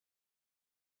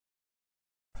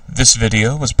This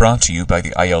video was brought to you by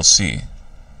the ILC.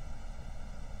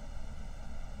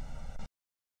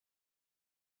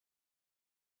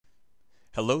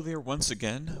 Hello there once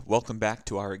again. Welcome back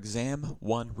to our Exam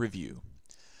 1 review.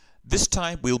 This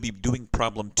time we'll be doing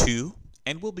problem 2,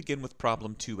 and we'll begin with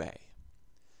problem 2a.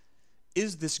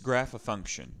 Is this graph a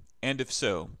function? And if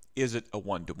so, is it a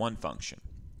one-to-one function?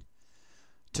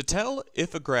 To tell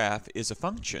if a graph is a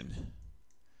function,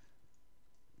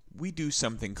 we do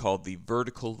something called the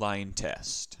vertical line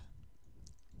test.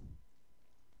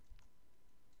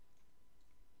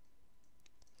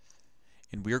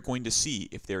 And we're going to see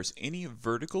if there's any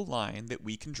vertical line that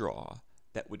we can draw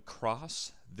that would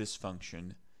cross this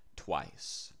function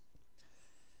twice.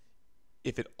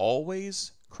 If it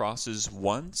always crosses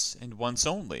once and once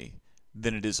only,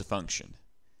 then it is a function.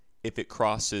 If it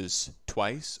crosses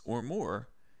twice or more,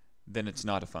 then it's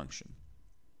not a function.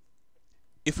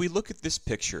 If we look at this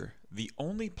picture, the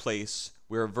only place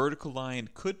where a vertical line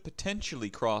could potentially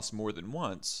cross more than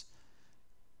once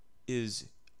is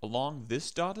along this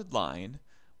dotted line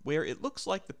where it looks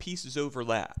like the pieces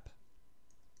overlap.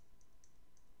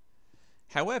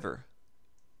 However,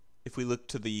 if we look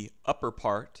to the upper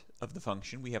part of the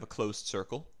function, we have a closed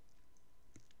circle.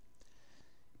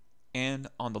 And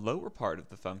on the lower part of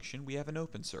the function, we have an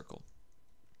open circle.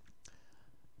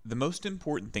 The most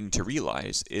important thing to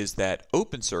realize is that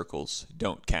open circles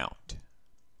don't count.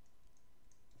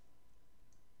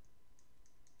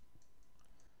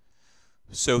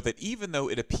 So that even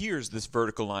though it appears this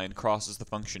vertical line crosses the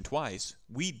function twice,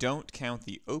 we don't count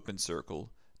the open circle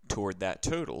toward that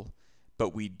total,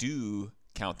 but we do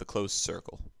count the closed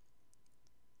circle.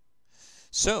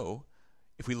 So,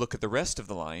 if we look at the rest of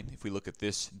the line, if we look at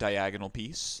this diagonal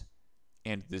piece,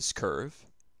 and this curve,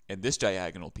 and this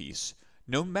diagonal piece,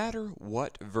 no matter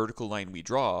what vertical line we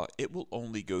draw, it will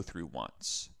only go through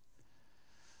once.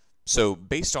 So,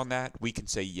 based on that, we can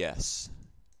say yes,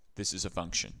 this is a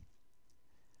function.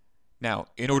 Now,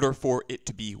 in order for it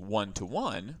to be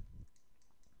one-to-one,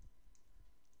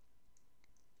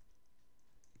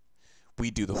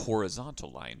 we do the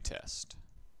horizontal line test.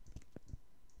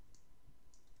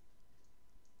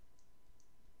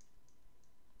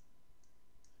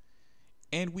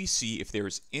 And we see if there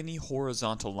is any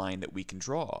horizontal line that we can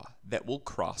draw that will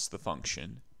cross the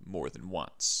function more than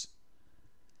once.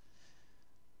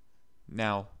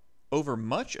 Now, over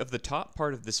much of the top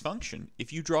part of this function,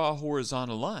 if you draw a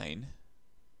horizontal line,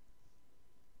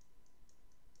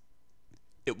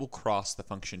 it will cross the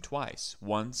function twice,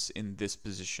 once in this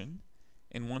position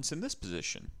and once in this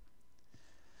position.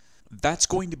 That's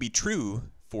going to be true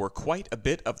for quite a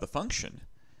bit of the function.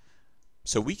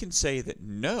 So we can say that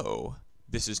no,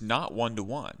 this is not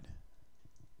one-to-one.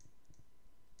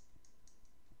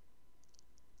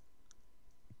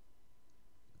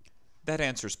 That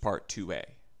answers part 2a.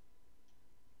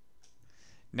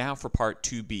 Now for part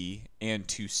 2b and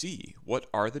 2c, what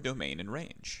are the domain and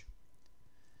range?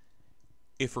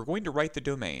 If we're going to write the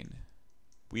domain,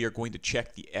 we are going to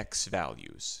check the x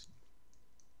values.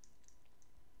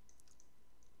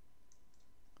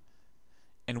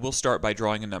 And we'll start by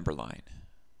drawing a number line.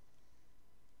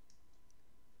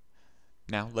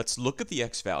 Now let's look at the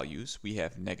x values. We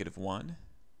have -1,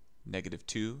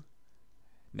 -2,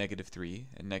 -3,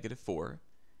 and -4,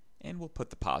 and we'll put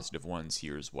the positive ones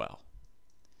here as well.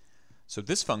 So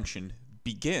this function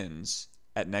begins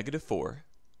at -4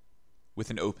 with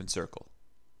an open circle.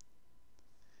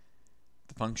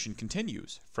 The function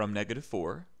continues from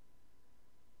 -4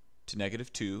 to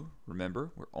 -2.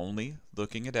 Remember, we're only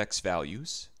looking at x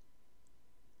values.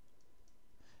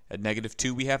 At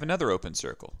 -2 we have another open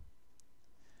circle.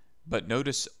 But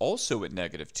notice also at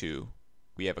 -2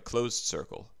 we have a closed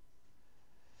circle.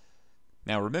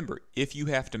 Now remember, if you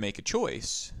have to make a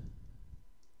choice,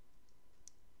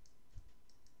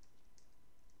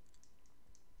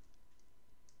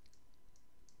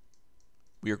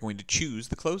 we are going to choose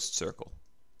the closed circle.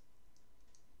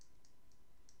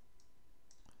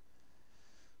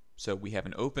 So we have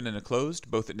an open and a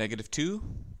closed, both at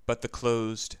 -2, but the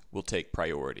closed will take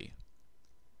priority.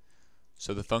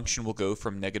 So the function will go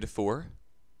from -4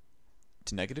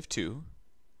 to -2.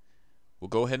 We'll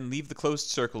go ahead and leave the closed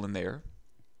circle in there,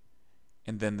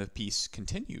 and then the piece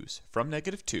continues from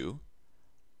 -2,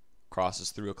 crosses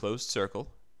through a closed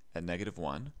circle at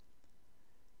 -1,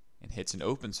 and hits an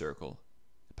open circle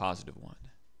at +1.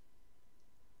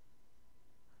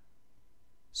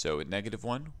 So at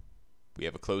 -1, we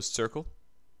have a closed circle,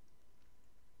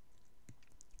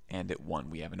 and at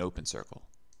 1 we have an open circle.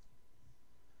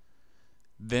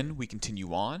 Then we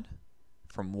continue on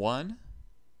from 1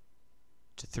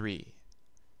 to 3.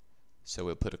 So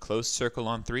we'll put a closed circle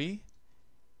on 3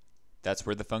 That's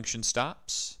where the function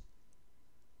stops.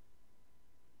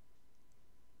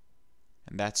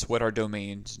 And that's what our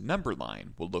domain's number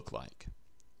line will look like.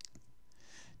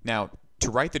 Now,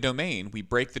 to write the domain, we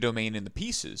break the domain into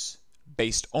pieces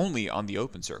based only on the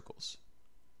open circles.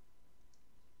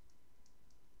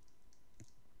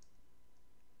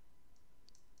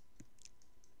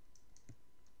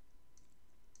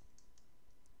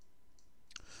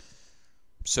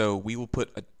 So we will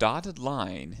put a dotted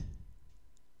line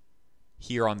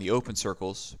here on the open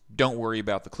circles. Don't worry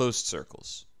about the closed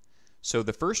circles. So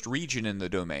the first region in the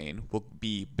domain will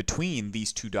be between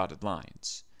these two dotted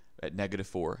lines at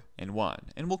 -4 and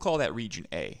 1, and we'll call that region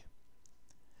A.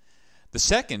 The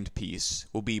second piece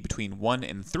will be between 1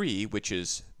 and 3, which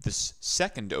is this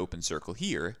second open circle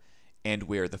here, and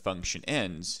where the function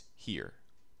ends here.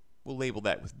 We'll label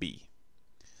that with B.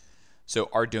 So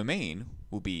our domain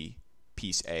will be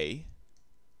piece A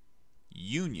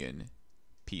union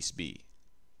piece B,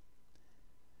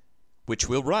 which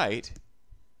we'll write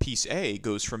piece A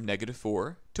goes from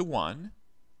 -4 to 1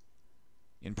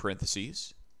 in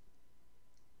parentheses,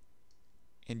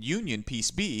 and union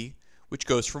piece B, which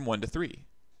goes from 1 to 3.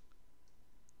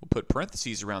 We'll put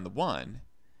parentheses around the 1.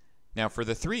 Now for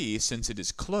the 3, since it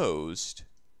is closed,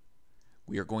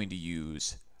 we are going to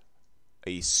use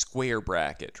a square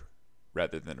bracket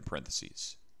rather than a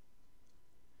parentheses.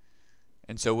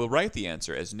 And so we'll write the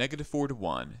answer as -4 to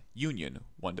 1, union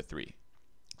 1 to 3.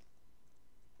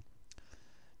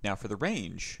 Now for the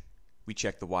range, we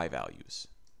check the y values.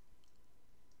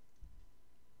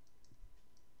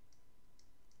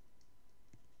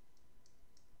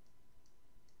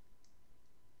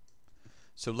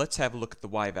 So let's have a look at the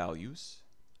y values.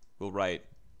 We'll write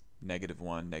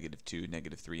 -1, -2,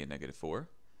 -3, and -4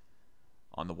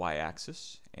 on the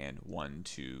y-axis, and 1,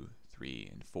 2, 3,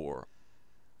 and 4.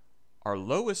 Our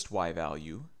lowest y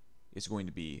value is going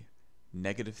to be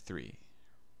 -3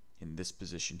 in this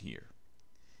position here.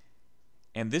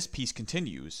 And this piece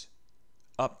continues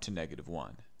up to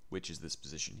 -1, which is this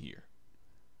position here.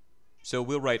 So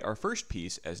we'll write our first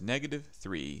piece as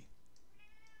 -3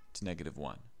 to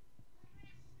 -1.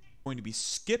 We're going to be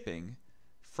skipping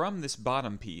from this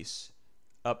bottom piece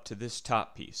up to this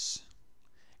top piece.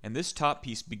 And this top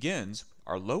piece begins,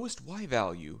 our lowest y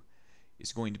value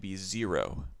is going to be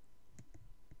 0.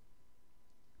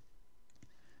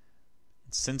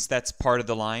 Since that's part of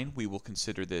the line, we will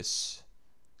consider this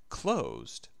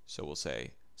closed, so we'll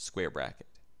say square bracket.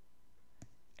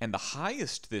 And the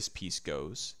highest this piece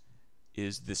goes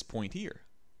is this point here.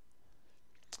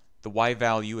 The y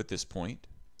value at this point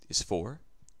is 4.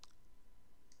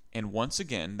 And once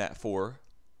again, that 4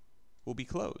 will be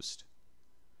closed.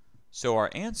 So our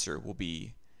answer will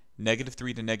be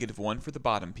 -3 to -1 for the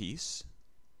bottom piece,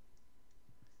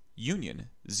 union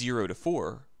 0 to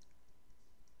 4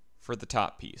 for the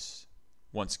top piece.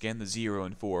 Once again, the 0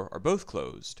 and 4 are both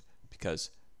closed because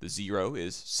the 0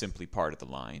 is simply part of the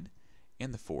line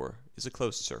and the 4 is a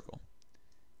closed circle.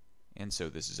 And so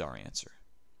this is our answer.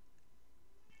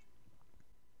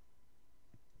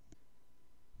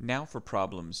 Now for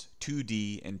problems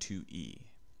 2D and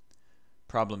 2E.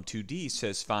 Problem 2D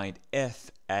says find f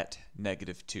at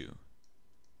 -2.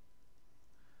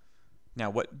 Now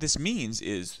what this means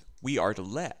is we are to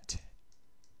let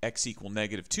x equal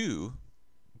 -2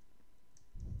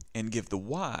 and give the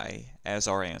y as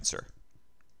our answer.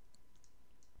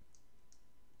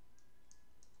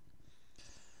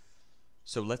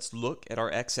 So let's look at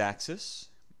our x-axis.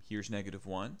 Here's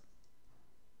 -1,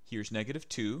 here's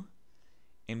 -2,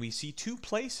 and we see two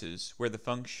places where the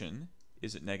function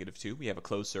is at -2. We have a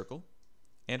closed circle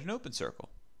and an open circle.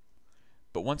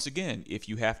 But once again, if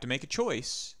you have to make a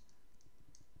choice,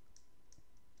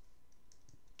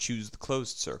 choose the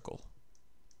closed circle.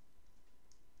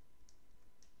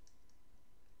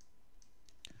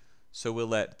 So we'll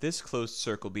let this closed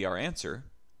circle be our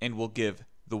answer, and we'll give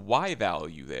the y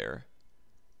value there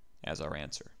as our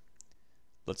answer.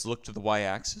 Let's look to the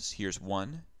y-axis. Here's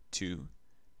 1, 2,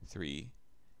 3,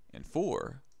 and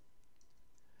 4.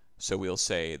 So we'll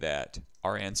say that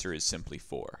our answer is simply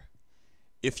 4.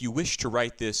 If you wish to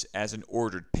write this as an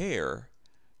ordered pair,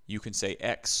 you can say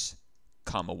x,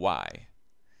 comma y.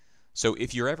 So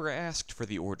if you're ever asked for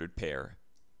the ordered pair,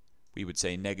 we would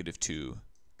say -2,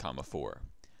 comma 4.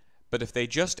 But if they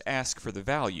just ask for the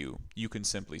value, you can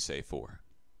simply say 4.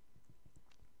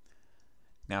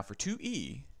 Now for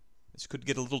 2e, this could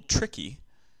get a little tricky.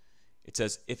 It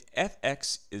says if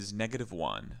fx is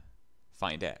 -1,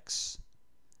 find x.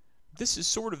 This is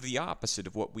sort of the opposite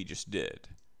of what we just did.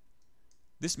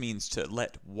 This means to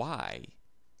let y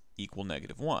equal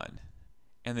 -1,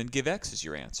 and then give x as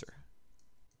your answer.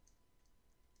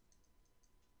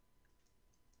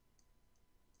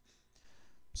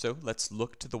 So let's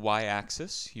look to the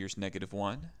y-axis. Here's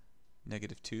 -1,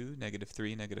 -2,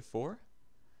 -3, -4.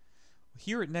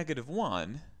 Here at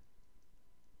 -1,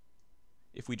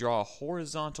 if we draw a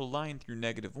horizontal line through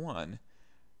 -1,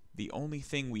 the only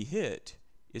thing we hit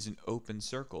is an open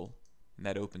circle, and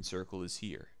that open circle is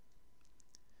here.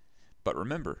 But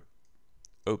remember,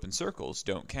 open circles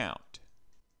don't count.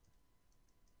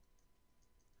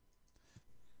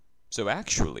 So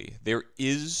actually, there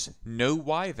is no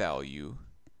y value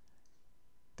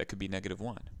that could be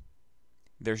 -1.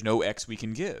 There's no x we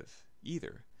can give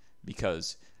either,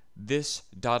 because this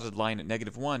dotted line at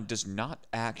 -1 does not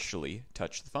actually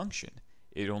touch the function.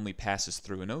 It only passes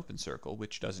through an open circle,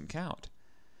 which doesn't count.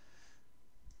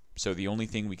 So the only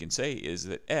thing we can say is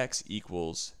that x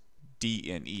equals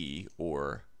DNE,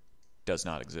 or does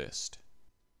not exist.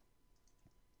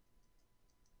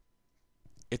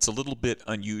 It's a little bit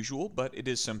unusual, but it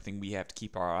is something we have to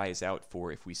keep our eyes out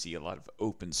for if we see a lot of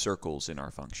open circles in our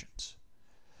functions.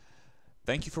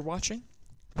 Thank you for watching.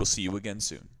 We'll see you again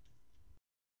soon.